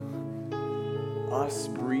us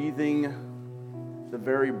breathing the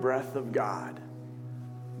very breath of God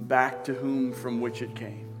back to whom from which it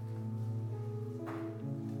came.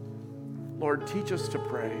 Lord, teach us to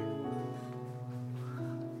pray.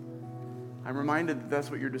 I'm reminded that that's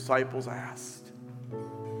what your disciples asked.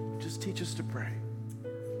 Just teach us to pray.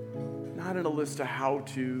 Not in a list of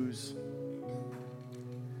how-tos,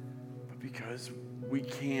 but because we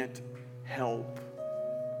can't help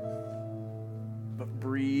but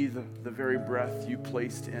breathe the very breath you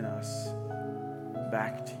placed in us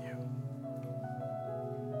back to you.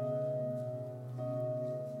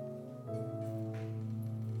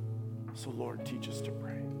 So Lord, teach us to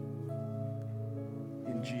pray.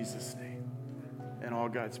 In Jesus' name. And all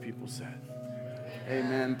God's people said,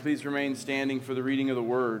 amen. Please remain standing for the reading of the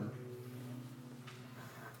word.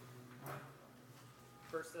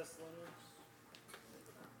 1 Thessalonians.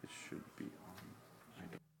 It should be on.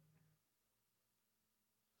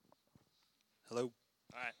 Hello. All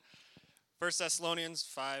right. 1 Thessalonians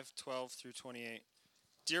 5:12 through 28.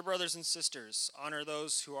 Dear brothers and sisters, honor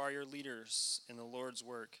those who are your leaders in the Lord's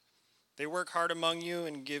work. They work hard among you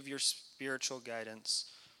and give your spiritual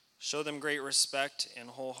guidance. Show them great respect and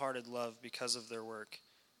wholehearted love because of their work,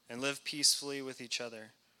 and live peacefully with each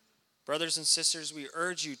other. Brothers and sisters, we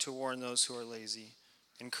urge you to warn those who are lazy.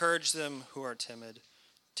 Encourage them who are timid.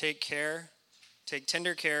 Take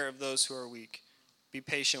tender care of those who are weak. Be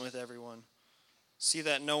patient with everyone. See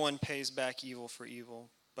that no one pays back evil for evil,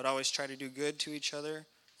 but always try to do good to each other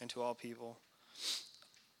and to all people.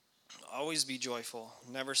 Always be joyful.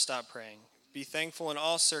 Never stop praying. Be thankful in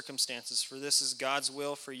all circumstances, for this is God's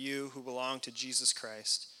will for you who belong to Jesus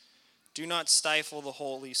Christ. Do not stifle the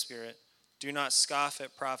Holy Spirit. Do not scoff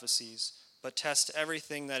at prophecies, but test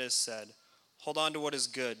everything that is said. Hold on to what is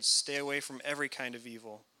good. Stay away from every kind of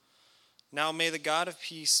evil. Now may the God of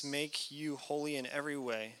peace make you holy in every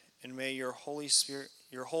way, and may your whole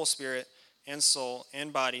spirit and soul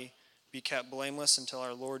and body be kept blameless until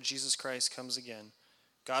our Lord Jesus Christ comes again.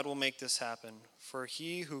 God will make this happen, for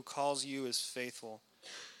he who calls you is faithful.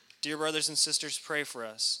 Dear brothers and sisters, pray for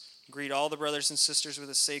us. Greet all the brothers and sisters with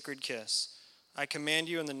a sacred kiss. I command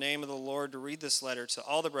you in the name of the Lord to read this letter to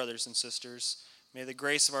all the brothers and sisters. May the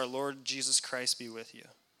grace of our Lord Jesus Christ be with you.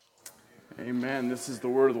 Amen. This is the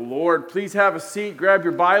word of the Lord. Please have a seat, grab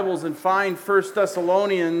your Bibles, and find 1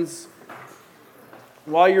 Thessalonians.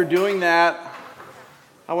 While you're doing that,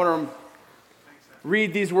 I want to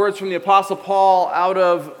read these words from the Apostle Paul out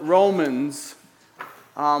of Romans.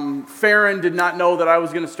 Farron did not know that I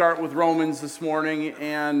was going to start with Romans this morning,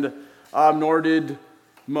 and nor did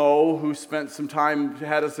Mo, who spent some time,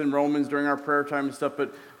 had us in Romans during our prayer time and stuff.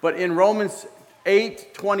 But in Romans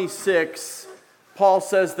 8:26, Paul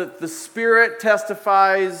says that the Spirit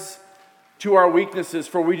testifies to our weaknesses,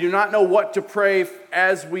 for we do not know what to pray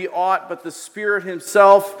as we ought, but the Spirit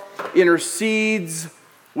himself intercedes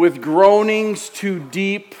with groanings too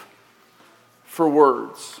deep for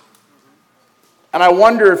words. And I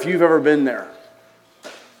wonder if you've ever been there.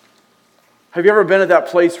 Have you ever been at that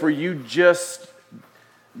place where you just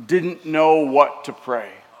didn't know what to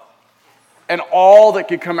pray? And all that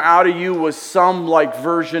could come out of you was some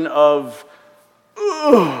version of,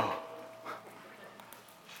 ugh.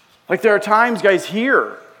 Like there are times, guys,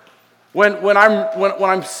 here when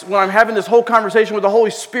I'm having this whole conversation with the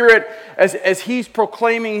Holy Spirit as He's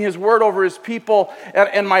proclaiming His word over His people,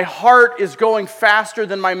 and my heart is going faster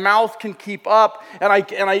than my mouth can keep up, and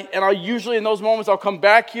I usually in those moments I'll come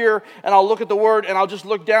back here and I'll look at the word and I'll just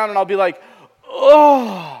look down and I'll be like,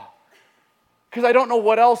 oh, because I don't know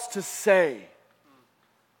what else to say.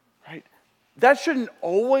 Right? That shouldn't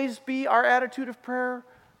always be our attitude of prayer,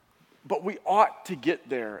 but we ought to get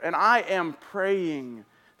there. And I am praying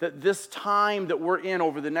that this time that we're in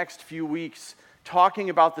over the next few weeks, talking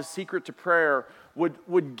about the secret to prayer,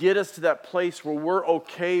 would get us to that place where we're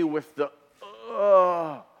okay with the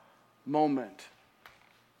moment.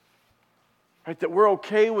 Right? That we're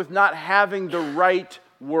okay with not having the right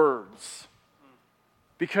words.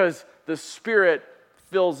 Because the Spirit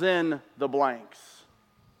fills in the blanks.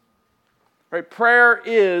 Right? Prayer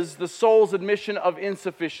is the soul's admission of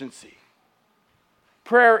insufficiency.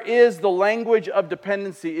 Prayer is the language of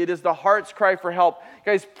dependency. It is the heart's cry for help.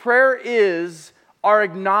 Guys, prayer is our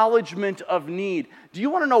acknowledgement of need. Do you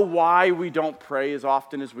want to know why we don't pray as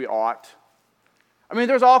often as we ought? I mean,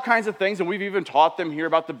 there's all kinds of things, and we've even taught them here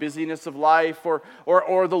about the busyness of life or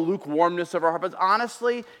the lukewarmness of our heart. But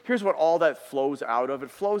honestly, here's what all that flows out of.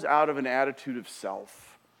 It flows out of an attitude of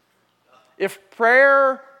self. If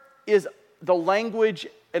prayer is the language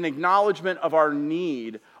and acknowledgement of our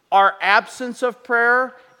need, our absence of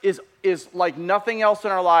prayer is like nothing else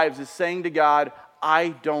in our lives, is saying to God, I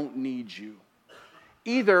don't need you.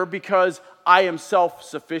 either because I am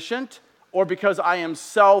self-sufficient, or because I am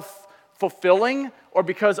self-fulfilling, or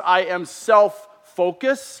because I am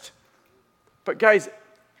self-focused. But guys,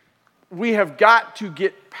 we have got to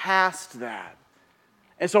get past that.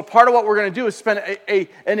 And so part of what we're going to do is spend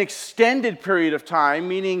an extended period of time,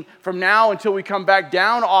 meaning from now until we come back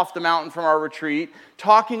down off the mountain from our retreat,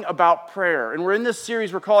 talking about prayer. And we're in this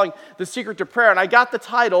series we're calling The Secret to Prayer. And I got the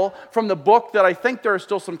title from the book that I think there are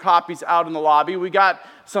still some copies out in the lobby. We got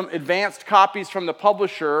some advanced copies from the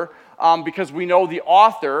publisher because we know the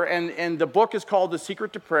author. And the book is called The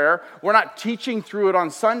Secret to Prayer. We're not teaching through it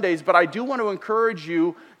on Sundays, but I do want to encourage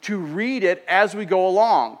you to read it as we go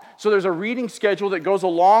along. So there's a reading schedule that goes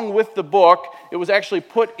along with the book. It was actually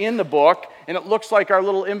put in the book, and it looks like our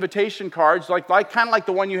little invitation cards, like kind of like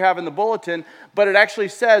the one you have in the bulletin, but it actually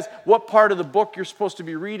says what part of the book you're supposed to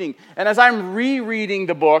be reading. And as I'm rereading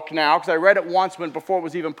the book now, because I read it once before it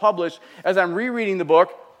was even published, as I'm rereading the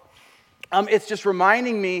book, it's just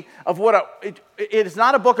reminding me of it is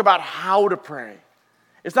not a book about how to pray.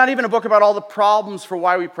 It's not even a book about all the problems for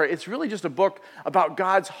why we pray. It's really just a book about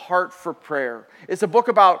God's heart for prayer. It's a book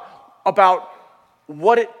about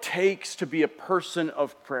what it takes to be a person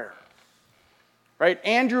of prayer. Right?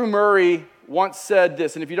 Andrew Murray once said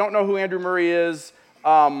this, and if you don't know who Andrew Murray is,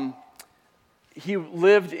 he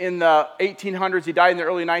lived in the 1800s. He died in the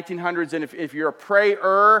early 1900s, and if you're a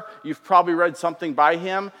prayer, you've probably read something by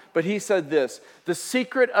him. But he said this, the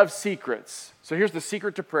secret of secrets. So here's the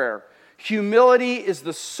secret to prayer. Humility is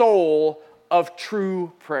the soul of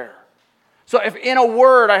true prayer. So if in a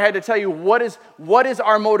word I had to tell you what is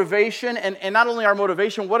our motivation, and not only our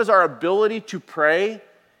motivation, what is our ability to pray,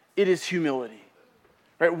 it is humility.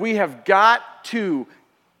 Right? We have got to,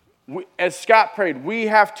 as Scott prayed, we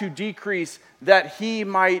have to decrease that he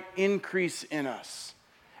might increase in us.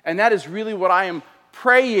 And that is really what I am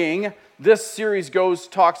praying this series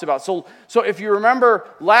talks about. So if you remember,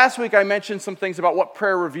 last week I mentioned some things about what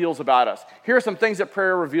prayer reveals about us. Here are some things that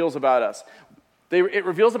prayer reveals about us. It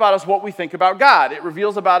reveals about us what we think about God. It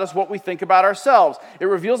reveals about us what we think about ourselves. It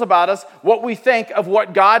reveals about us what we think of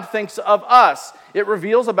what God thinks of us. It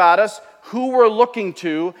reveals about us who we're looking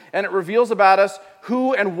to, and it reveals about us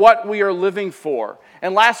who and what we are living for.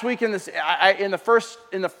 And last week in the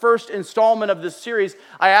first installment of this series,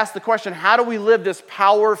 I asked the question, how do we live this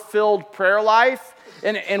power-filled prayer life?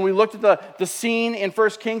 And we looked at the scene in 1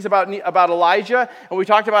 Kings about Elijah, and we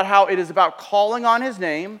talked about how it is about calling on his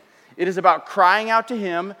name, it is about crying out to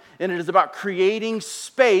him, and it is about creating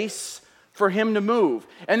space for him to move.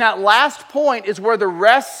 And that last point is where the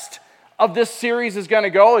rest of this series is going to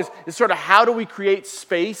go, is sort of how do we create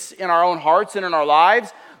space in our own hearts and in our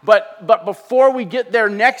lives. But before we get there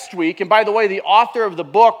next week, and by the way, the author of the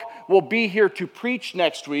book will be here to preach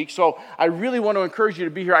next week, so I really want to encourage you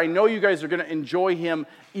to be here. I know you guys are going to enjoy him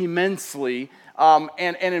immensely,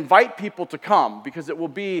 and invite people to come, because it will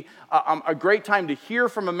be a great time to hear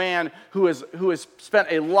from a man who has spent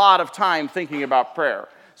a lot of time thinking about prayer.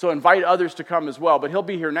 So invite others to come as well, but he'll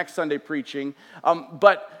be here next Sunday preaching.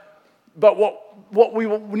 But what we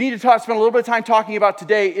need to spend a little bit of time talking about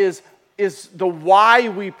today is the why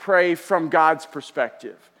we pray from God's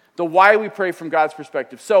perspective. The why we pray from God's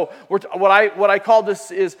perspective. So what I call this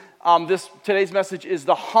is today's message is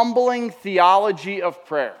the humbling theology of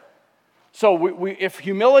prayer. So if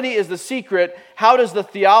humility is the secret, how does the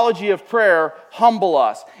theology of prayer humble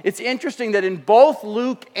us? It's interesting that in both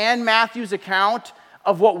Luke and Matthew's account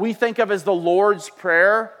of what we think of as the Lord's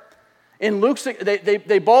Prayer, in Luke's,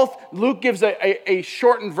 Luke gives a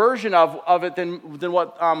shortened version of it than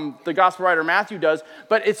what the gospel writer Matthew does.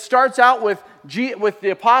 But it starts out with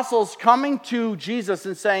the apostles coming to Jesus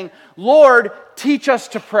and saying, Lord, teach us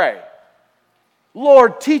to pray.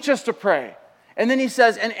 Lord, teach us to pray. And then he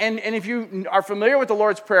says, and if you are familiar with the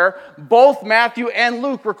Lord's Prayer, both Matthew and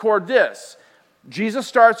Luke record this. Jesus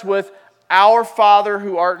starts with, Our Father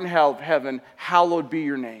who art in heaven, hallowed be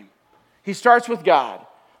your name. He starts with God.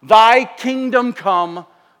 Thy kingdom come,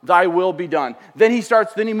 thy will be done. Then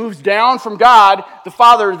he moves down from God, the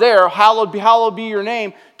Father there, hallowed be your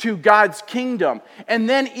name, to God's kingdom. And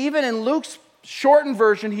then even in Luke's shortened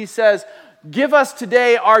version, he says, give us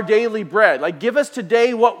today our daily bread. Like, give us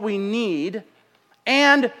today what we need,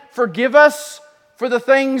 and forgive us for the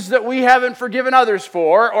things that we haven't forgiven others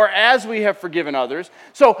for, or as we have forgiven others.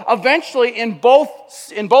 So eventually, in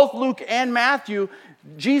both Luke and Matthew,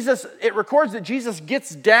 it records that Jesus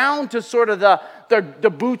gets down to sort of the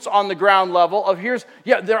boots on the ground level of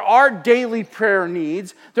there are daily prayer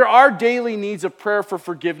needs. There are daily needs of prayer for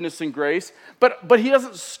forgiveness and grace, but he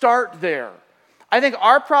doesn't start there. I think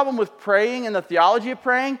our problem with praying and the theology of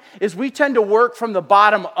praying is we tend to work from the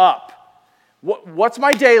bottom up. What's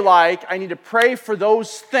my day like? I need to pray for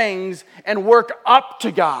those things and work up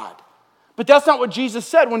to God. But that's not what Jesus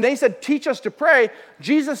said. When they said, teach us to pray,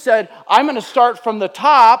 Jesus said, I'm going to start from the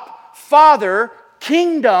top, Father,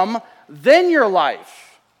 kingdom, then your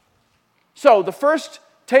life. So the first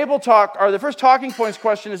table talk, or the first talking points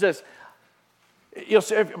question is this. You'll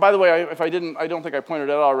see, by the way, if I don't think I pointed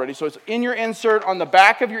it out already. So it's in your insert, on the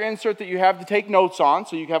back of your insert that you have to take notes on,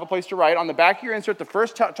 so you have a place to write. On the back of your insert, the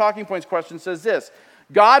first talking points question says this.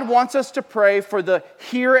 God wants us to pray for the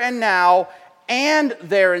here and now and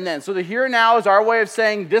there and then. So the here and now is our way of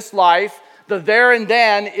saying this life. The there and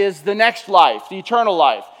then is the next life, the eternal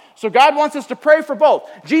life. So God wants us to pray for both.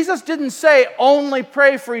 Jesus didn't say only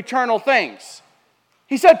pray for eternal things.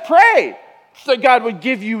 He said pray that God would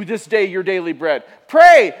give you this day your daily bread.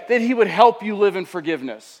 Pray that He would help you live in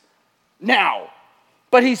forgiveness now.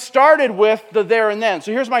 But He started with the there and then.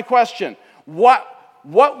 So here's my question. What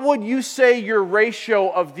would you say your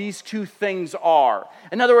ratio of these two things are?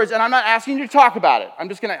 In other words, and I'm not asking you to talk about it. I'm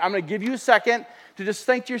going to give you a second to just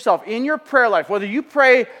think to yourself, in your prayer life, whether you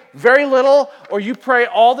pray very little or you pray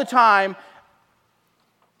all the time,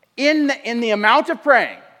 in the amount of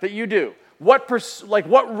praying that you do, what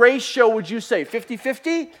ratio would you say?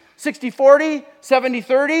 50-50? 60-40?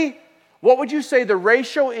 70-30? What would you say the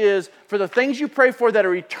ratio is for the things you pray for that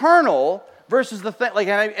are eternal versus the thing,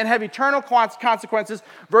 and have eternal consequences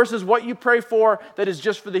versus what you pray for that is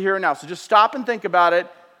just for the here and now? So just stop and think about it,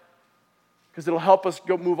 because it'll help us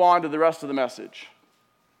move on to the rest of the message.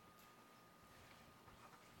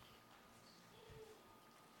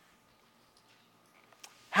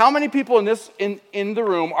 How many people in the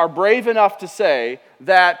room are brave enough to say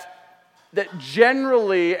that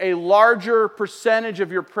generally a larger percentage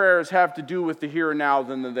of your prayers have to do with the here and now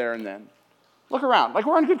than the there and then? Look around.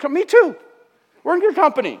 We're in good company. Me too. We're in good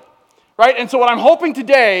company. Right? And so what I'm hoping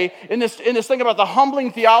today in this thing about the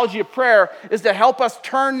humbling theology of prayer is to help us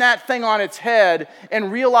turn that thing on its head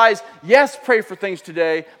and realize, yes, pray for things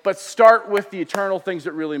today, but start with the eternal things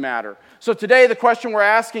that really matter. So today the question we're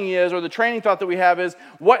asking is, or the training thought that we have is,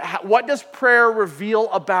 what does prayer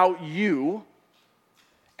reveal about you?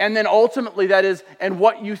 And then ultimately that is, and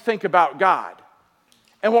what you think about God.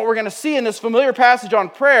 And what we're going to see in this familiar passage on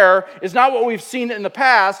prayer is not what we've seen in the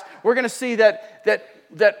past. We're going to see that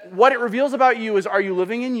what it reveals about you is, are you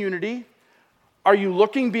living in unity? Are you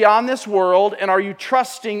looking beyond this world? And are you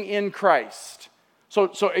trusting in Christ?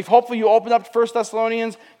 So if hopefully you opened up to 1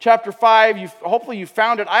 Thessalonians chapter 5, hopefully you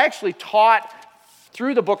found it. I actually taught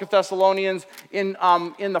through the book of Thessalonians in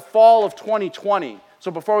the fall of 2020. So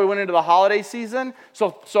before we went into the holiday season.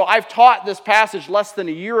 So I've taught this passage less than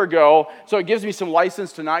a year ago, so it gives me some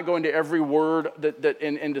license to not go into every word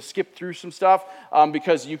and to skip through some stuff,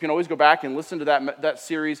 because you can always go back and listen to that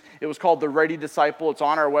series. It was called The Ready Disciple. It's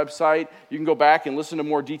on our website. You can go back and listen to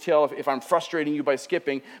more detail if I'm frustrating you by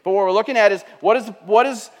skipping. But what we're looking at is, what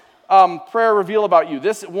does prayer reveal about you?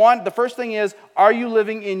 The first thing is, are you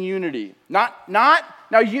living in unity?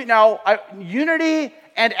 Unity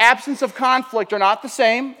and absence of conflict are not the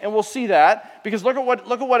same, and we'll see that, because look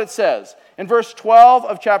at what it says in verse 12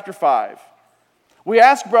 of chapter 5. We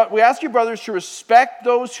ask you, brothers, to respect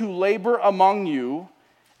those who labor among you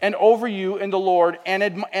and over you in the Lord, and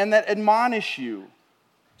that admonish you.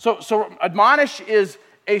 So admonish is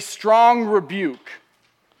a strong rebuke.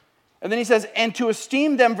 And then he says, and to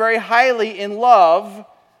esteem them very highly in love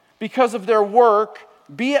because of their work,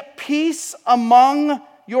 be at peace among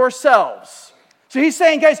yourselves. So he's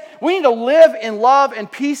saying, guys, we need to live in love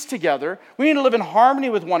and peace together. We need to live in harmony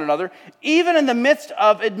with one another, even in the midst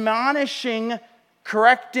of admonishing,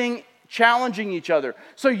 correcting, challenging each other.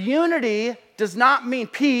 So unity does not mean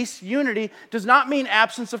peace. Unity does not mean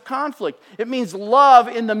absence of conflict. It means love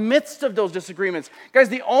in the midst of those disagreements. Guys,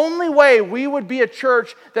 the only way we would be a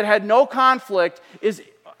church that had no conflict is,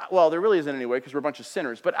 well, there really isn't any way because we're a bunch of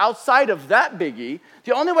sinners. But outside of that biggie,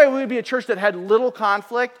 the only way we would be a church that had little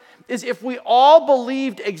conflict is if we all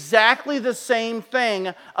believed exactly the same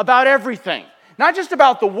thing about everything. Not just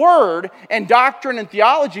about the Word and doctrine and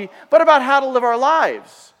theology, but about how to live our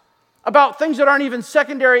lives. About things that aren't even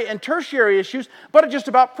secondary and tertiary issues, but just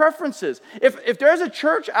about preferences. If there's a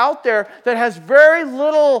church out there that has very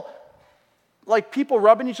little, people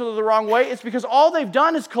rubbing each other the wrong way, it's because all they've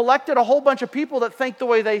done is collected a whole bunch of people that think the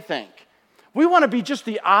way they think. We want to be just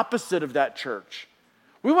the opposite of that church.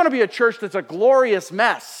 We want to be a church that's a glorious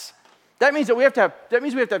mess. That means we have to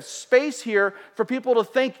have space here for people to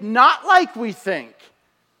think not like we think,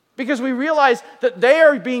 because we realize that they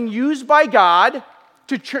are being used by God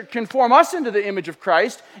to conform us into the image of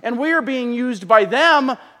Christ, and we are being used by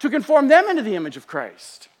them to conform them into the image of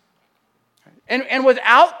Christ. And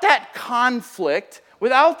without that conflict,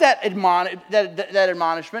 without that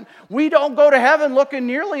admonishment, we don't go to heaven looking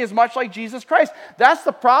nearly as much like Jesus Christ. That's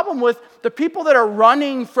the problem with the people that are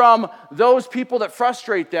running from those people that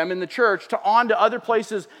frustrate them in the church to on to other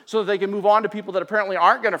places so that they can move on to people that apparently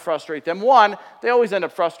aren't going to frustrate them. One, they always end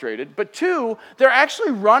up frustrated. But two, they're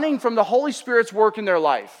actually running from the Holy Spirit's work in their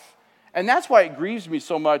life. And that's why it grieves me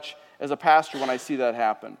so much as a pastor when I see that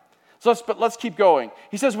happen. So let's keep going.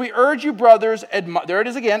 He says, we urge you, brothers, there it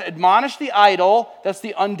is again, admonish the idle, that's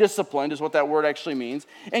the undisciplined, is what that word actually means.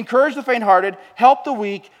 Encourage the faint-hearted, help the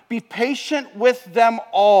weak, be patient with them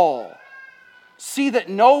all. See that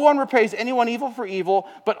no one repays anyone evil for evil,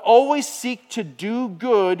 but always seek to do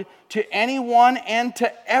good to anyone and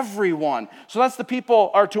to everyone. So that's the people,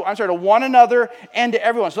 to one another and to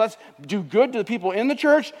everyone. So that's do good to the people in the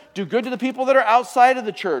church, do good to the people that are outside of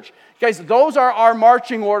the church. Guys, those are our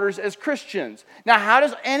marching orders as Christians. Now, how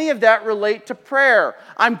does any of that relate to prayer?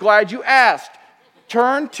 I'm glad you asked.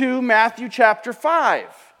 Turn to Matthew chapter 5.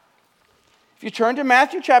 If you turn to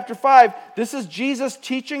Matthew chapter 5, this is Jesus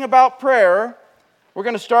teaching about prayer. We're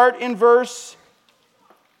going to start in verse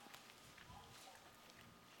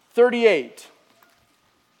 38.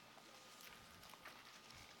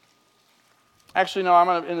 Actually,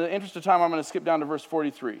 no, in the interest of time, I'm going to skip down to verse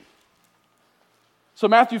 43. So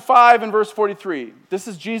Matthew 5 and verse 43, this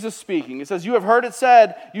is Jesus speaking. It says, you have heard it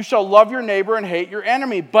said, you shall love your neighbor and hate your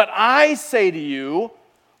enemy. But I say to you,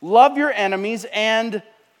 love your enemies and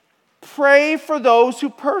pray for those who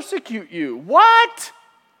persecute you. What?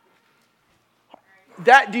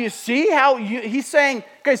 Do you see how he's saying,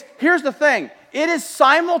 guys, here's the thing. It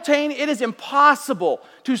is impossible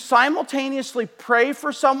to simultaneously pray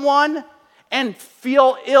for someone and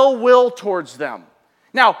feel ill will towards them.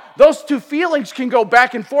 Now, those two feelings can go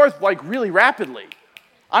back and forth like really rapidly.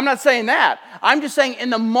 I'm not saying that. I'm just saying in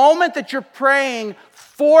the moment that you're praying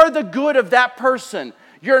for the good of that person,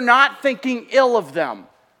 you're not thinking ill of them.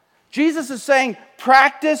 Jesus is saying,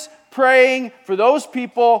 practice praying for those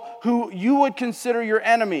people who you would consider your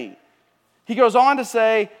enemy. He goes on to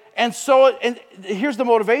say, and here's the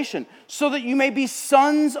motivation, so that you may be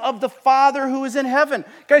sons of the Father who is in heaven.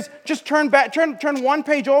 Guys, just turn one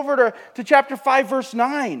page over to chapter 5, verse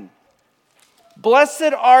 9.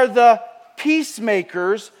 Blessed are the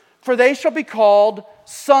peacemakers, for they shall be called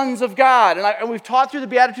sons of God. And we've taught through the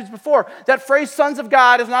Beatitudes before. That phrase, sons of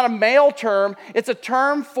God, is not a male term. It's a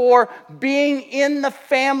term for being in the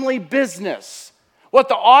family business. What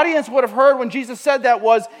the audience would have heard when Jesus said that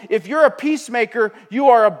was, if you're a peacemaker, you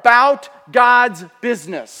are about God's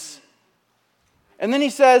business. And then he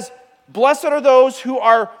says, blessed are those who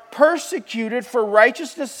are persecuted for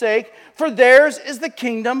righteousness' sake, for theirs is the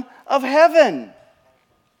kingdom of heaven.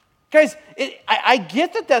 Guys, I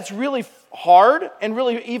get that that's really hard and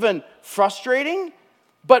really even frustrating,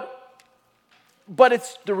 but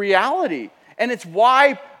it's the reality. And it's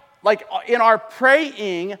why, like in our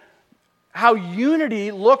praying, how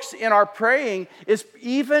unity looks in our praying is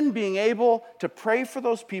even being able to pray for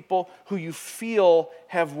those people who you feel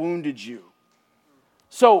have wounded you.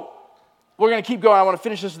 So we're going to keep going. I want to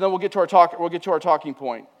finish this and then we'll get to our talking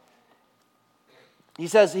point. He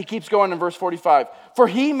keeps going in verse 45. For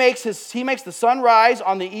he makes the sun rise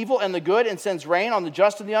on the evil and the good and sends rain on the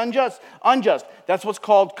just and the unjust. That's what's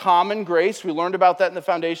called common grace. We learned about that in the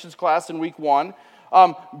foundations class in week 1.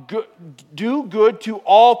 Do good to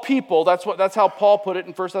all people. That's how Paul put it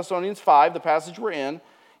in 1 Thessalonians 5, the passage we're in.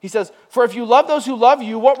 He says, for if you love those who love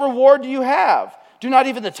you, what reward do you have? Do not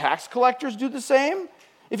even the tax collectors do the same?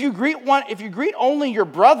 If you greet only your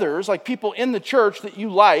brothers, like people in the church that you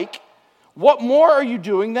like, what more are you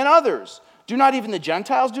doing than others? Do not even the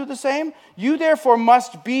Gentiles do the same? You therefore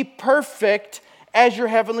must be perfect as your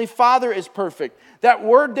heavenly Father is perfect. That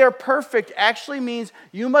word there, perfect, actually means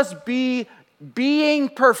you must be being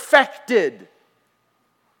perfected.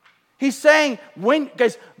 He's saying,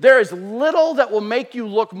 guys, there is little that will make you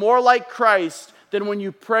look more like Christ than when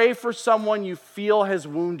you pray for someone you feel has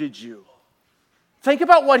wounded you. Think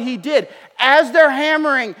about what he did. As they're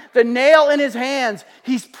hammering the nail in his hands,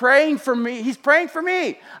 he's praying for me. He's praying for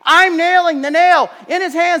me. I'm nailing the nail in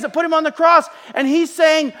his hands that put him on the cross. And he's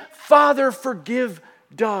saying, Father, forgive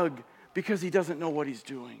Doug because he doesn't know what he's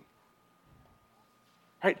doing.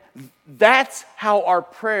 Right? That's how our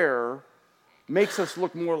prayer makes us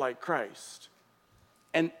look more like Christ.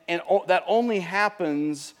 And that only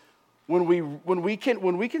happens when we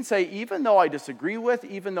can say, even though I disagree with,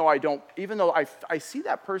 even though I see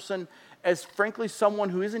that person as frankly someone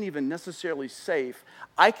who isn't even necessarily safe,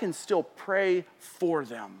 I can still pray for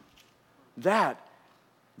them. That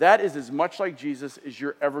That is as much like Jesus as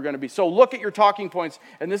you're ever going to be. So look at your talking points,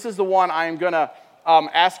 and this is the one I am going to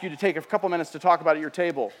ask you to take a couple minutes to talk about at your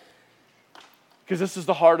table, because this is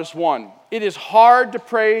the hardest one. It is hard to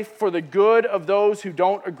pray for the good of those who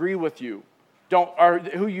don't agree with you,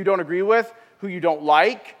 who you don't agree with, who you don't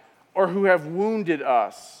like, or who have wounded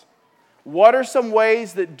us. What are some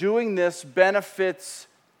ways that doing this benefits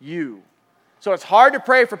you? So it's hard to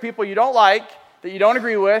pray for people you don't like, that you don't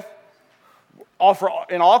agree with,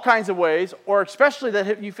 in all kinds of ways, or especially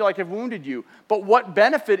that you feel like have wounded you. But what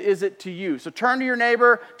benefit is it to you? So turn to your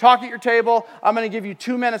neighbor, talk at your table. I'm going to give you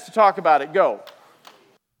 2 minutes to talk about it. Go.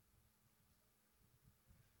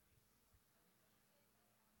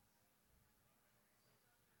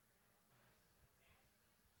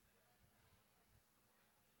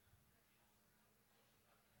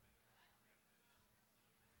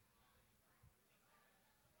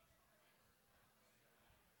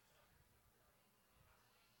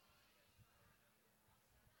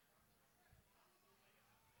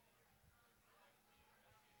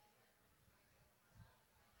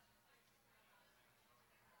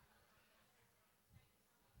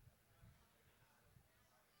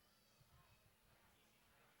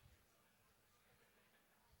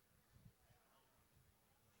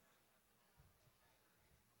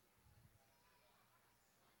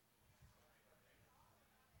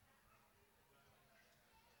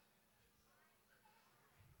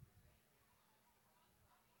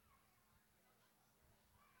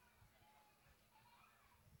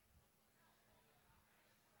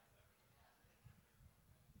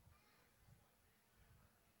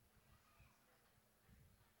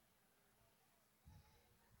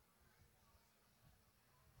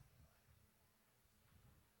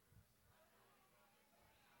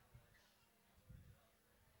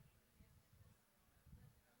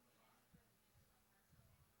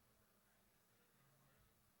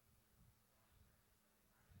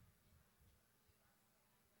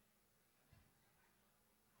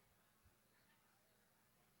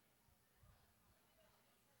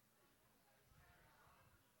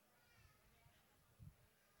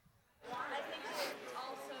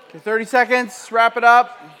 Okay, 30 seconds, wrap it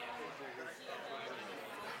up.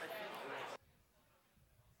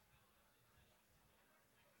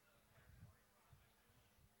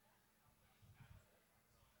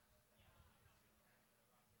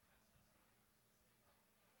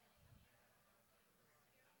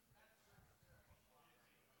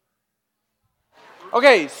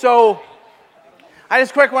 Okay, so I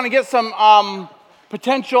just quick want to get some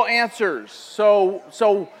potential answers.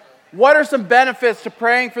 So what are some benefits to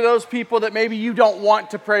praying for those people that maybe you don't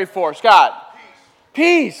want to pray for? Scott?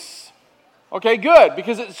 Peace. Okay, good,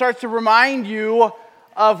 because it starts to remind you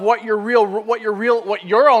of what your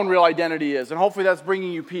own real identity is, and hopefully that's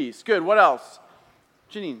bringing you peace. Good. What else?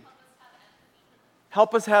 Janine?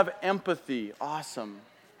 Help us have empathy. Awesome.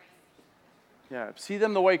 Yeah, see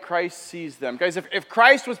them the way Christ sees them. Guys, if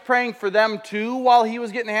Christ was praying for them too while he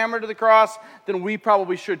was getting hammered to the cross, then we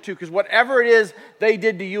probably should too. Because whatever it is they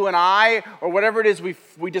did to you and I, or whatever it is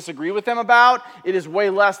we disagree with them about, it is way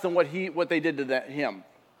less than what they did to him.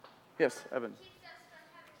 Yes, Evan.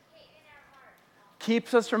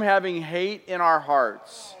 Keeps us from having hate in our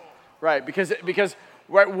hearts. Right, because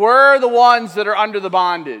right, we're the ones that are under the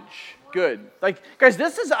bondage. Good. Like, guys,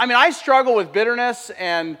 I struggle with bitterness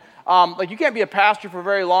and you can't be a pastor for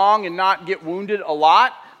very long and not get wounded a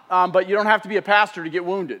lot, but you don't have to be a pastor to get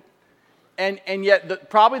wounded. And yet,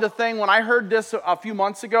 probably the thing, when I heard this a few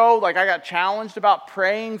months ago, like I got challenged about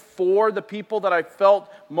praying for the people that I felt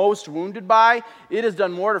most wounded by, it has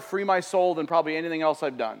done more to free my soul than probably anything else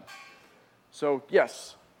I've done. So,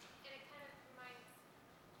 yes. And it kind of reminds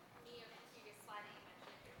me of the previous slide that you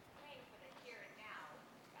mentioned. You're praying for the here and now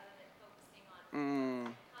rather than focusing on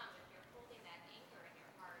what's to come. If you're holding that anger in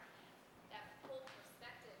your heart, that whole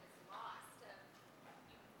perspective is lost.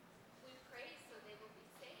 We pray so they will be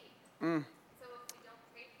saved. So if we don't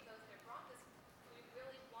pray for those that are wrong, we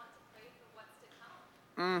really want to pray for what's to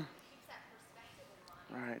come. It keeps that perspective in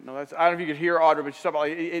mind. Right. No, I don't know if you could hear Audra, but she's talking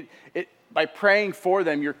about by praying for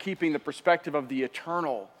them, you're keeping the perspective of the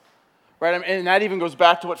eternal, right? And that even goes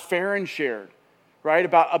back to what Farron shared, right?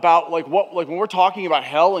 About like when we're talking about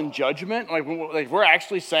hell and judgment, like we're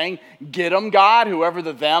actually saying, get them, God, whoever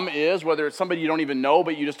the them is, whether it's somebody you don't even know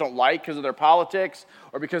but you just don't like because of their politics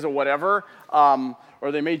or because of whatever,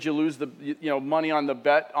 or they made you lose the money on the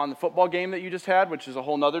bet on the football game that you just had, which is a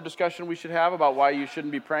whole nother discussion we should have about why you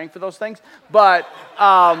shouldn't be praying for those things, but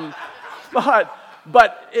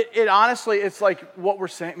it honestly, it's like what we're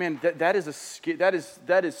saying, man, that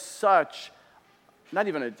is such, not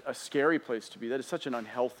even a scary place to be. That is such an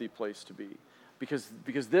unhealthy place to be.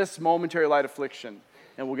 because this momentary light affliction,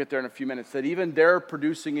 and we'll get there in a few minutes, that even they're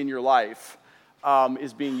producing in your life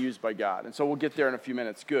is being used by God. And so we'll get there in a few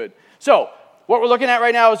minutes. Good. So what we're looking at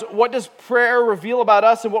right now is, what does prayer reveal about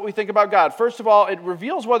us and what we think about God? First of all, it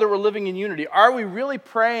reveals whether we're living in unity. Are we really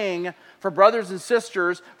praying for brothers and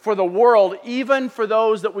sisters, for the world, even for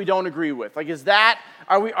those that we don't agree with? Like,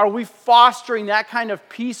 are we fostering that kind of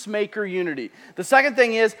peacemaker unity? The second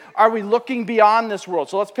thing is, are we looking beyond this world?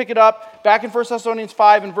 So let's pick it up back in 1 Thessalonians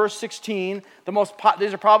 5 and verse 16.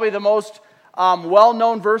 These are probably the most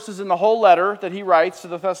well-known verses in the whole letter that he writes to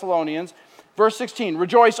the Thessalonians. Verse 16,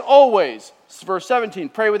 rejoice always. Verse 17,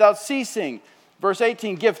 pray without ceasing. Verse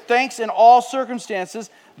 18, give thanks in all circumstances.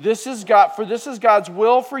 This is God's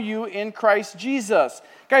will for you in Christ Jesus.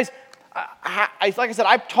 Guys, like I said,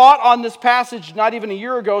 I've taught on this passage not even a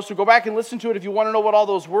year ago, so go back and listen to it if you want to know what all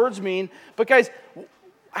those words mean. But guys,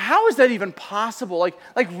 how is that even possible?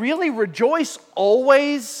 Like really rejoice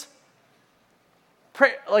always?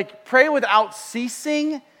 Pray without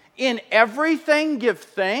ceasing? In everything give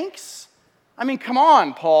thanks? I mean, come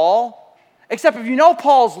on, Paul. Except if you know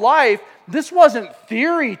Paul's life, this wasn't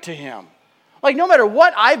theory to him. Like, no matter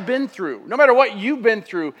what I've been through, no matter what you've been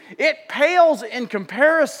through, it pales in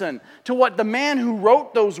comparison to what the man who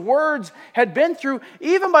wrote those words had been through,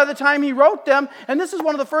 even by the time he wrote them. And this is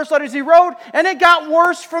one of the first letters he wrote, and it got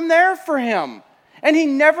worse from there for him. And he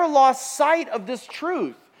never lost sight of this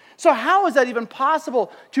truth. So how is that even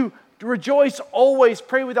possible to rejoice always,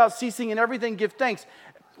 pray without ceasing, in everything give thanks?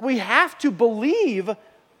 We have to believe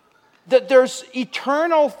that there's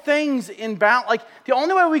eternal things in balance. Like, the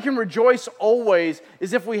only way we can rejoice always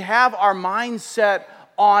is if we have our mindset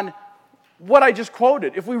on what I just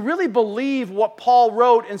quoted. If we really believe what Paul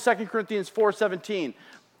wrote in 2 Corinthians 4:17.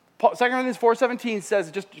 2 Corinthians 4:17 says,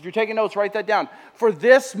 just if you're taking notes, write that down. For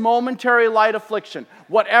this momentary light affliction,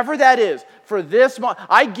 whatever that is,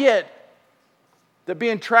 I get that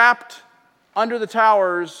being trapped under the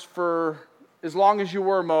towers for as long as you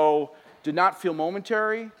were, Mo, did not feel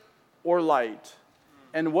momentary or light.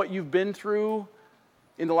 And what you've been through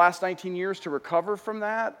in the last 19 years to recover from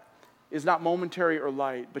that is not momentary or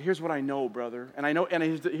light. But here's what I know, brother. And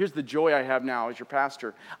here's the joy I have now as your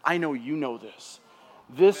pastor. I know you know this.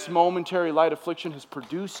 This momentary light affliction has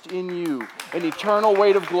produced in you an eternal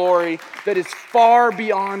weight of glory that is far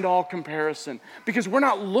beyond all comparison. Because we're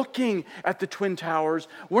not looking at the Twin Towers.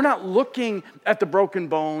 We're not looking at the broken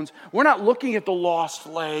bones. We're not looking at the lost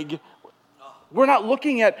leg. We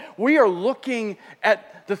are looking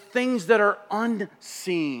at the things that are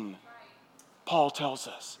unseen, Paul tells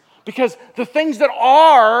us. Because the things that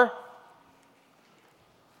are,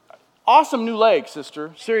 awesome new leg,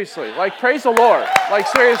 sister. Seriously. Like, praise the Lord. Like,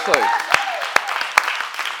 seriously.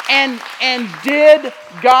 And did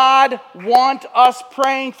God want us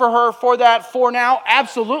praying for her for that for now?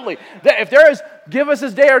 Absolutely. If there is, give us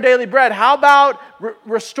this day our daily bread. How about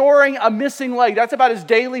restoring a missing leg? That's about as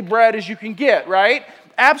daily bread as you can get, right?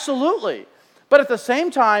 Absolutely. But at the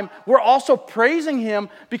same time, we're also praising Him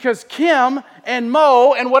because Kim and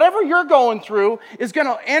Mo and whatever you're going through is going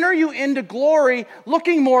to enter you into glory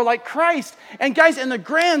looking more like Christ. And guys, in the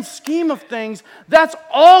grand scheme of things, that's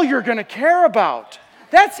all you're going to care about.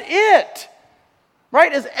 That's it.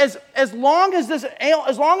 Right? As long as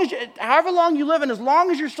however long you live and as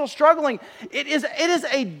long as you're still struggling, it is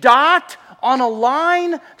a dot on a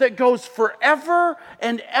line that goes forever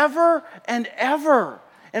and ever and ever.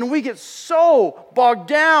 And we get so bogged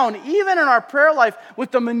down, even in our prayer life,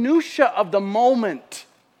 with the minutia of the moment.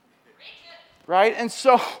 Right? And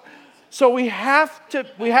so we have to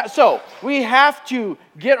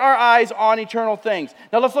get our eyes on eternal things.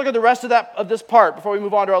 Now let's look at the rest of this part before we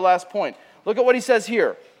move on to our last point. Look at what he says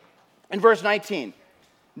here in verse 19.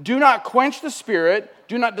 Do not quench the spirit,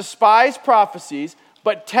 do not despise prophecies,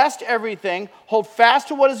 but test everything, hold fast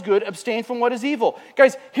to what is good, abstain from what is evil.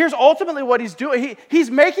 Guys, here's ultimately what he's doing. He's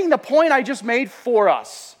making the point I just made for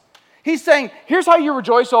us. He's saying, here's how you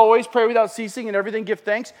rejoice always, pray without ceasing, and everything give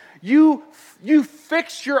thanks. You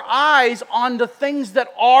fix your eyes on the things that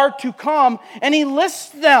are to come, and he lists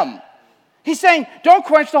them. He's saying, don't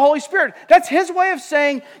quench the Holy Spirit. That's his way of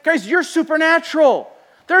saying, guys, you're supernatural.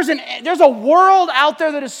 There's a world out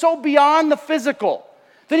there that is so beyond the physical.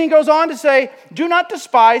 Then he goes on to say, do not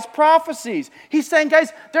despise prophecies. He's saying,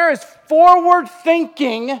 guys, there is forward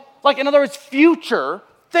thinking, like in other words, future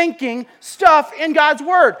thinking stuff in God's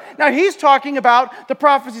Word. Now, he's talking about the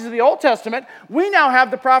prophecies of the Old Testament. We now have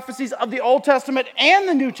the prophecies of the Old Testament and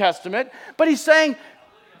the New Testament. But he's saying,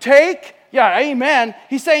 amen.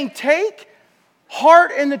 He's saying, take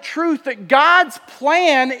heart and the truth that God's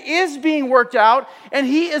plan is being worked out and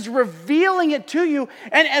he is revealing it to you.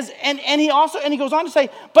 And he goes on to say,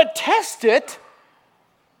 but test it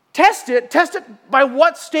by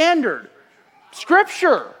what standard?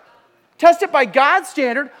 Scripture. Test it by God's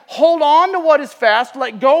standard. Hold on to what is fast.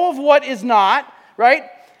 Let go of what is not, right?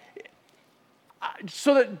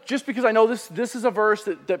 So that just because I know this is a verse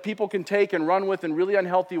that people can take and run with in really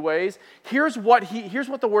unhealthy ways, here's what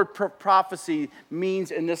the word prophecy means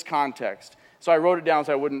in this context. So I wrote it down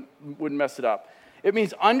so I wouldn't mess it up. It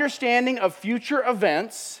means understanding of future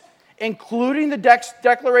events, including the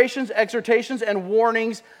declarations, exhortations, and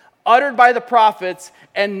warnings uttered by the prophets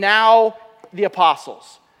and now the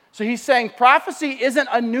apostles. So he's saying prophecy isn't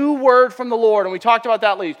a new word from the Lord, and we talked about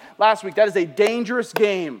that last week. That is a dangerous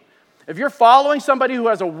game. If you're following somebody who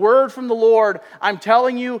has a word from the Lord, I'm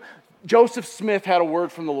telling you, Joseph Smith had a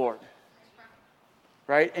word from the Lord.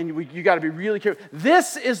 Right? And you got to be really careful.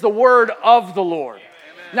 This is the word of the Lord.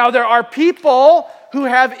 Amen. Now, there are people who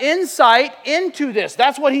have insight into this.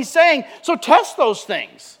 That's what he's saying. So test those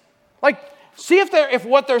things. Like, see if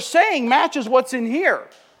what they're saying matches what's in here.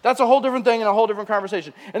 That's a whole different thing and a whole different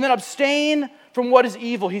conversation. And then abstain from what is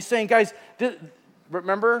evil. He's saying, guys,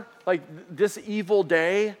 remember, like this evil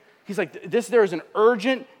day? He's like, there is an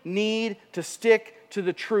urgent need to stick to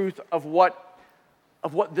the truth of what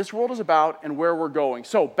this world is about and where we're going.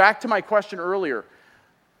 So back to my question earlier.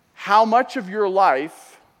 How much of your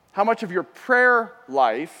life, how much of your prayer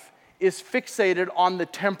life is fixated on the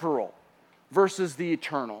temporal versus the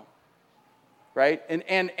eternal? Right?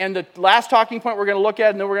 And the last talking point we're going to look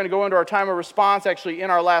at, and then we're going to go into our time of response actually in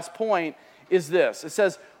our last point, is this. It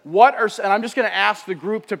says, and I'm just going to ask the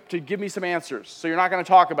group to give me some answers, so you're not going to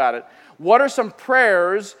talk about it. What are some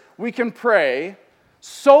prayers we can pray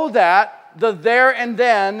so that the there and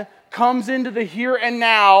then comes into the here and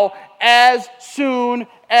now as soon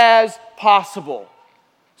as possible?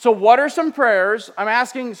 So what are some prayers, I'm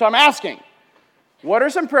asking, what are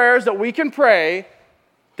some prayers that we can pray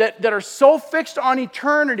that are so fixed on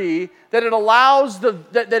eternity that it allows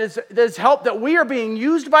that is help that we are being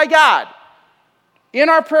used by God in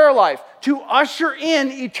our prayer life to usher in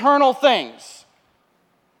eternal things?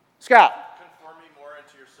 Scott. Conforming more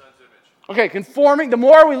into your son's image. Okay, conforming. The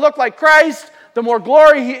more we look like Christ, the more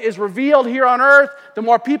glory is revealed here on earth, the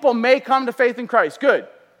more people may come to faith in Christ. Good.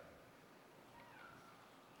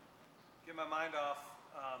 Get my mind off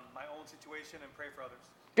my own situation and pray for others.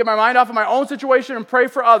 Get my mind off of my own situation and pray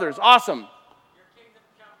for others. Awesome. Your kingdom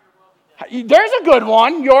come, your will be done. There's a good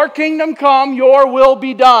one. Your kingdom come, your will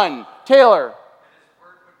be done. Taylor.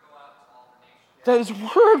 That his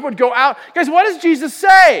word would go out. Guys, what does Jesus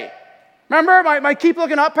say? Remember, my keep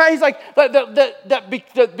looking up, Pat? He's like,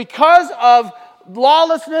 that because of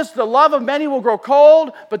lawlessness, the love of many will grow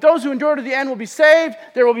cold, but those who endure to the end will be saved.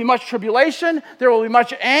 There will be much tribulation. There will be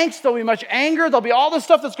much angst. There will be much anger. There'll be all this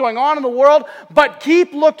stuff that's going on in the world, but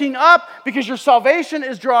keep looking up because your salvation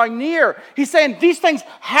is drawing near. He's saying these things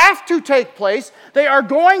have to take place. They are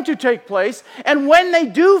going to take place, and when they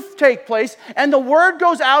do take place, and the word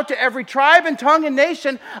goes out to every tribe and tongue and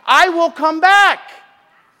nation, I will come back.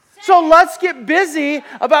 So let's get busy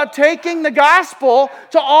about taking the gospel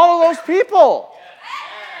to all of those people.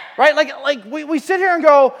 Right? Like we sit here and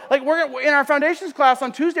go, like in our foundations class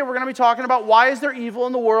on Tuesday, we're going to be talking about why is there evil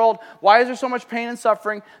in the world? Why is there so much pain and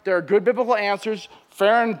suffering? There are good biblical answers.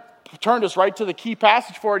 Farron turned us right to the key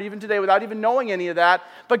passage for it even today without even knowing any of that.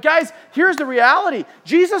 But guys, here's the reality.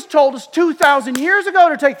 Jesus told us 2,000 years ago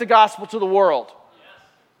to take the gospel to the world.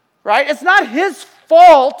 Right? It's not his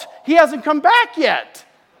fault he hasn't come back yet.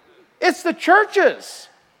 It's the church's.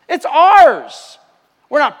 It's ours.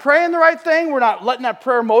 We're not praying the right thing. We're not letting that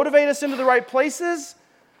prayer motivate us into the right places.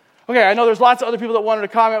 Okay, I know there's lots of other people that wanted to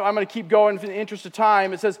comment. I'm going to keep going in the interest of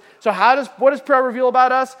time. It says, so what does prayer reveal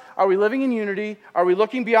about us? Are we living in unity? Are we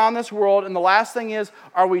looking beyond this world? And the last thing is,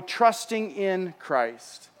 are we trusting in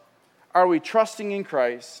Christ? Are we trusting in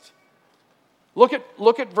Christ? Look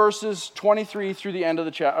at verses 23 through the end of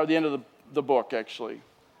the book, actually.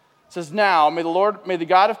 It says, now, may the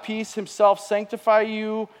God of peace himself sanctify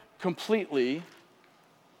you completely,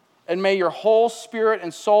 and may your whole spirit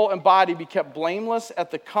and soul and body be kept blameless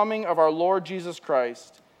at the coming of our Lord Jesus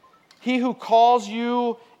Christ. He who calls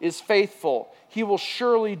you is faithful. He will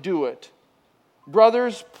surely do it.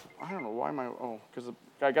 Brothers, I don't know why because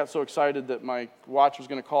I got so excited that my watch was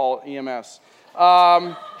going to call EMS.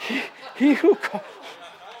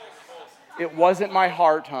 It wasn't my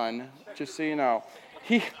heart, hon, just so you know.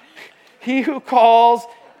 He who calls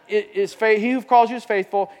you is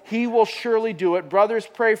faithful. He will surely do it. Brothers,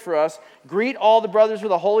 pray for us. Greet all the brothers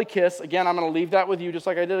with a holy kiss. Again, I'm going to leave that with you just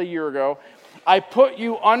like I did a year ago. I put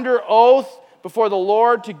you under oath before the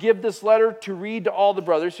Lord to give this letter to read to all the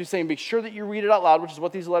brothers. He's saying, make sure that you read it out loud, which is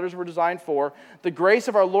what these letters were designed for. The grace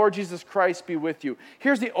of our Lord Jesus Christ be with you.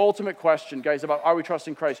 Here's the ultimate question, guys, about are we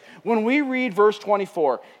trusting Christ? When we read verse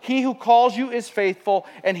 24, he who calls you is faithful,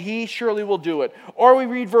 and he surely will do it. Or we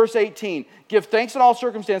read verse 18, give thanks in all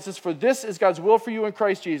circumstances, for this is God's will for you in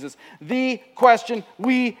Christ Jesus. The question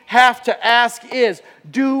we have to ask is,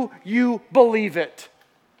 do you believe it?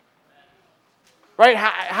 Right?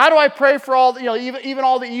 How do I pray for all, even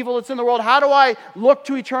all the evil that's in the world? How do I look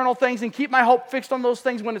to eternal things and keep my hope fixed on those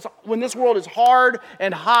things when this world is hard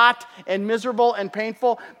and hot and miserable and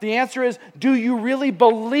painful? The answer is, do you really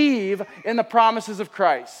believe in the promises of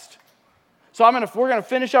Christ? So we're going to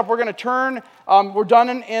finish up. We're going to turn. We're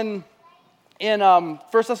done in 1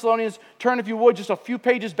 Thessalonians. Turn, if you would, just a few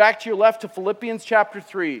pages back to your left to Philippians chapter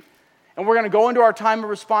 3. And we're going to go into our time of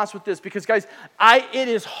response with this because, guys, it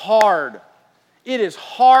is hard. It is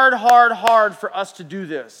hard for us to do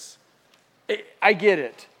this. I get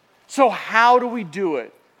it. So how do we do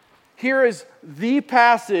it? Here is the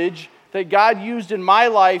passage that God used in my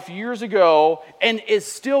life years ago and is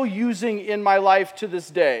still using in my life to this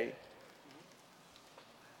day.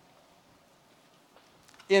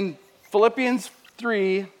 In Philippians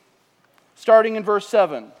 3, starting in verse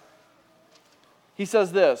 7, he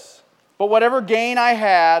says this, but whatever gain I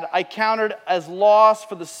had, I counted as loss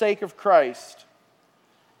for the sake of Christ.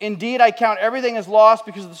 Indeed, I count everything as loss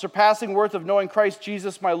because of the surpassing worth of knowing Christ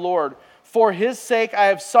Jesus my Lord. For his sake I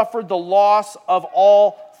have suffered the loss of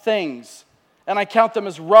all things, and I count them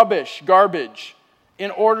as rubbish, garbage, in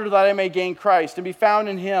order that I may gain Christ and be found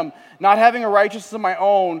in him, not having a righteousness of my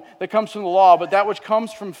own that comes from the law, but that which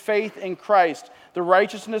comes from faith in Christ, the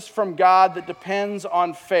righteousness from God that depends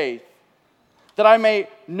on faith, that I may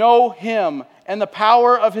know him and the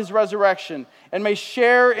power of his resurrection, and may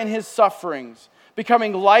share in his sufferings,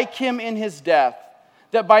 becoming like him in his death,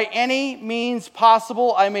 that by any means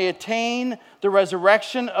possible I may attain the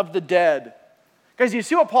resurrection of the dead. Guys, you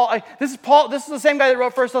see what this is the same guy that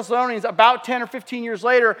wrote 1 Thessalonians about 10 or 15 years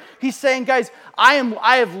later. He's saying, guys, I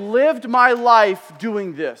have lived my life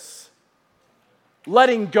doing this.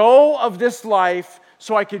 Letting go of this life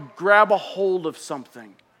so I could grab a hold of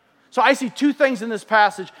something. So I see two things in this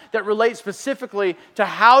passage that relate specifically to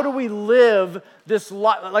how do we live this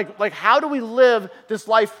life, how do we live this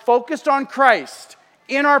life focused on Christ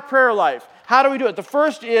in our prayer life? How do we do it? The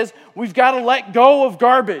first is we've got to let go of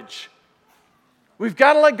garbage. We've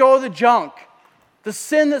got to let go of the junk, the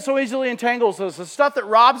sin that so easily entangles us, the stuff that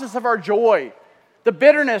robs us of our joy, the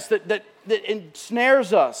bitterness that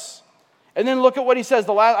ensnares us. And then look at what he says.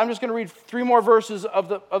 I'm just going to read 3 more verses of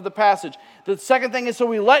the passage. The second thing is, so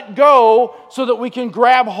we let go so that we can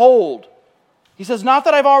grab hold. He says, not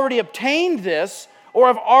that I've already obtained this or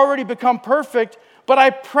I've already become perfect, but I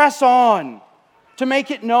press on to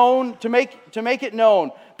make it known, to make it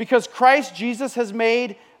known, because Christ Jesus has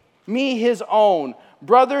made me his own.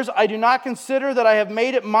 Brothers, I do not consider that I have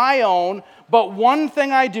made it my own, but one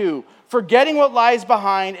thing I do, forgetting what lies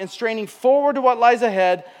behind and straining forward to what lies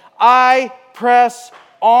ahead, I press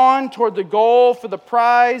on toward the goal for the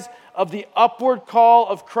prize of the upward call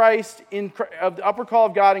of the upward call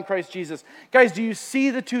of God in Christ Jesus. Guys, do you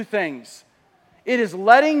see the two things? It is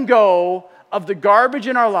letting go of the garbage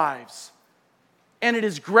in our lives, and it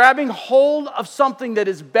is grabbing hold of something that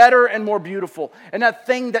is better and more beautiful. And that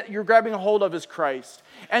thing that you're grabbing a hold of is Christ.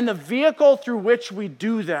 And the vehicle through which we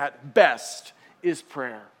do that best is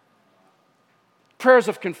prayer. Prayers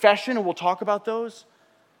of confession, and we'll talk about those.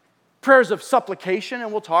 Prayers of supplication,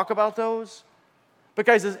 and we'll talk about those. But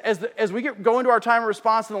guys, as we go into our time of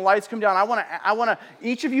response and the lights come down, I want to.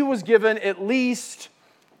 Each of you was given at least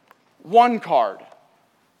one card.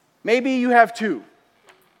 Maybe you have 2.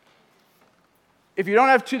 If you don't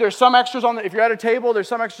have 2, there's some extras if you're at a table, there's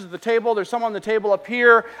some extras at the table. There's some on the table up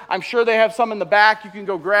here. I'm sure they have some in the back you can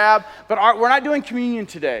go grab. But we're not doing communion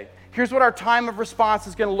today. Here's what our time of response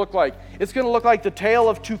is going to look like. It's going to look like the tale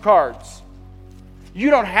of 2 cards. You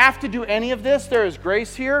don't have to do any of this. There is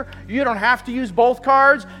grace here. You don't have to use both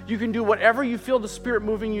cards. You can do whatever you feel the Spirit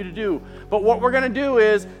moving you to do. But what we're going to do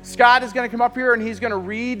is Scott is going to come up here and he's going to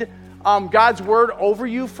read God's word over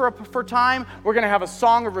you for time. We're going to have a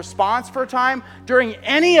song of response for a time. During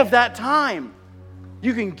any of that time,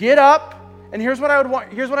 you can get up, and here's what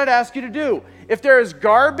I'd ask you to do. If there is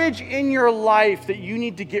garbage in your life that you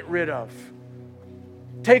need to get rid of,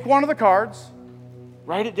 take one of the cards,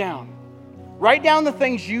 write it down. Write down the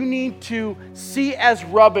things you need to see as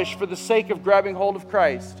rubbish for the sake of grabbing hold of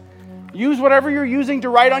Christ. Use whatever you're using to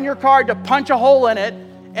write on your card to punch a hole in it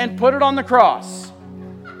and put it on the cross.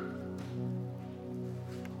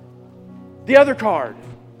 The other card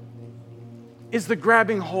is the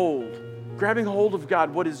grabbing hold of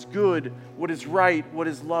God, what is good, what is right, what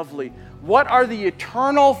is lovely. What are the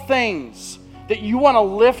eternal things that you want to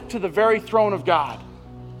lift to the very throne of God?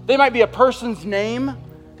 They might be a person's name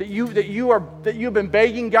that you've been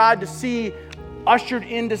begging God to see ushered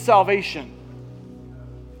into salvation.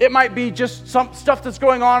 It might be just some stuff that's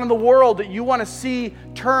going on in the world that you want to see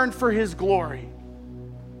turned for His glory.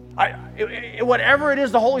 Whatever it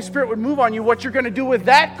is the Holy Spirit would move on you, what you're going to do with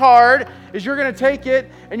that card is you're going to take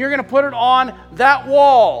it and you're going to put it on that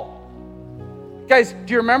wall. Guys,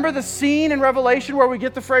 do you remember the scene in Revelation where we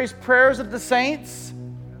get the phrase prayers of the saints?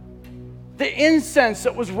 The incense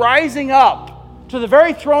that was rising up to the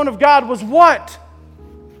very throne of God was what?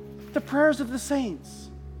 The prayers of the saints.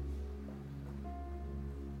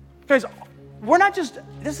 Guys,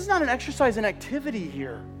 this is not an exercise in activity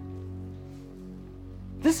here.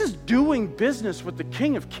 This is doing business with the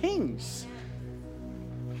King of Kings.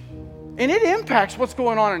 And it impacts what's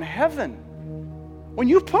going on in heaven. When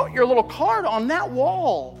you put your little card on that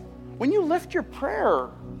wall, when you lift your prayer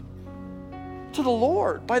to the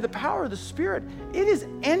Lord by the power of the Spirit, it is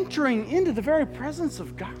entering into the very presence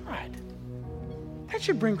of God. That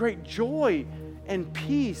should bring great joy and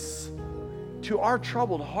peace to our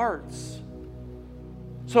troubled hearts.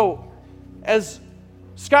 So, as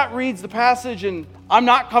Scott reads the passage, and I'm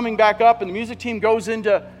not coming back up, and the music team goes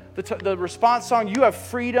into the response song, you have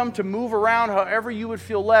freedom to move around however you would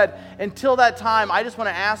feel led. Until that time, I just want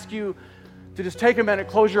to ask you to just take a minute,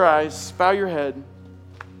 close your eyes, bow your head.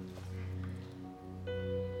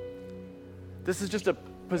 This is just a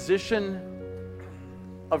position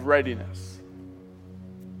of readiness.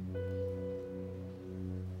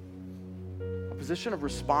 A position of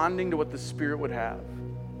responding to what the Spirit would have.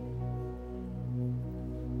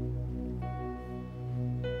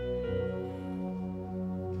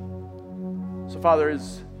 So, Father,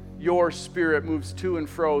 as your Spirit moves to and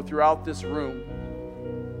fro throughout this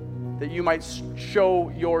room, that you might show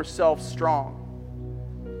yourself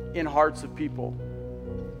strong in hearts of people.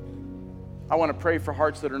 I want to pray for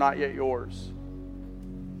hearts that are not yet yours.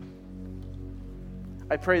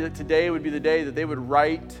 I pray that today would be the day that they would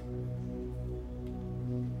write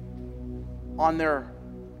on their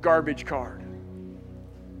garbage card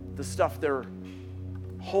the stuff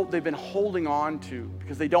they've been holding on to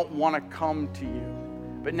because they don't want to come to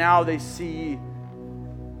you. But now they see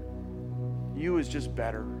you as just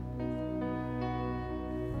better.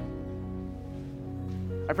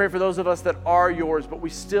 I pray for those of us that are yours, but we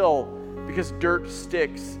still, because dirt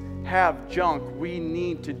sticks, have junk we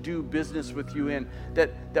need to do business with you in,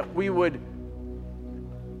 that we would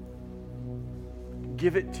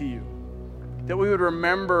give it to you, that we would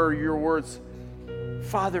remember your words,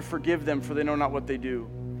 Father, forgive them, for they know not what they do.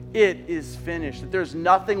 It is finished. That there's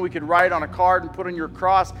nothing we could write on a card and put on your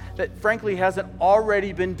cross that frankly hasn't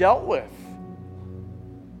already been dealt with.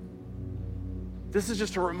 This is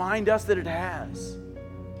just to remind us that it has.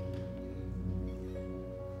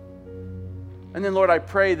 And then, Lord, I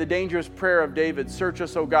pray the dangerous prayer of David, search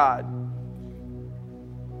us, O God,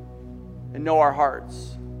 and know our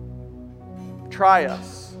hearts. Try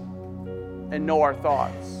us and know our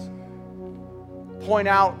thoughts. Point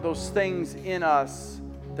out those things in us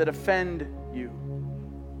that offend you,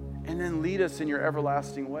 and then lead us in your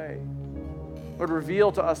everlasting way. Lord,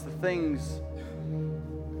 reveal to us the things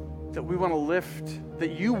that we want to lift,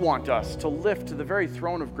 that you want us to lift to the very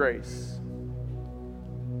throne of grace.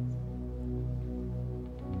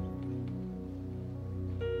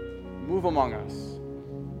 Move among us.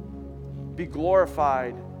 Be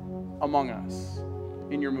glorified among us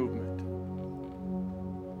in your movement.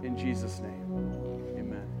 In Jesus' name.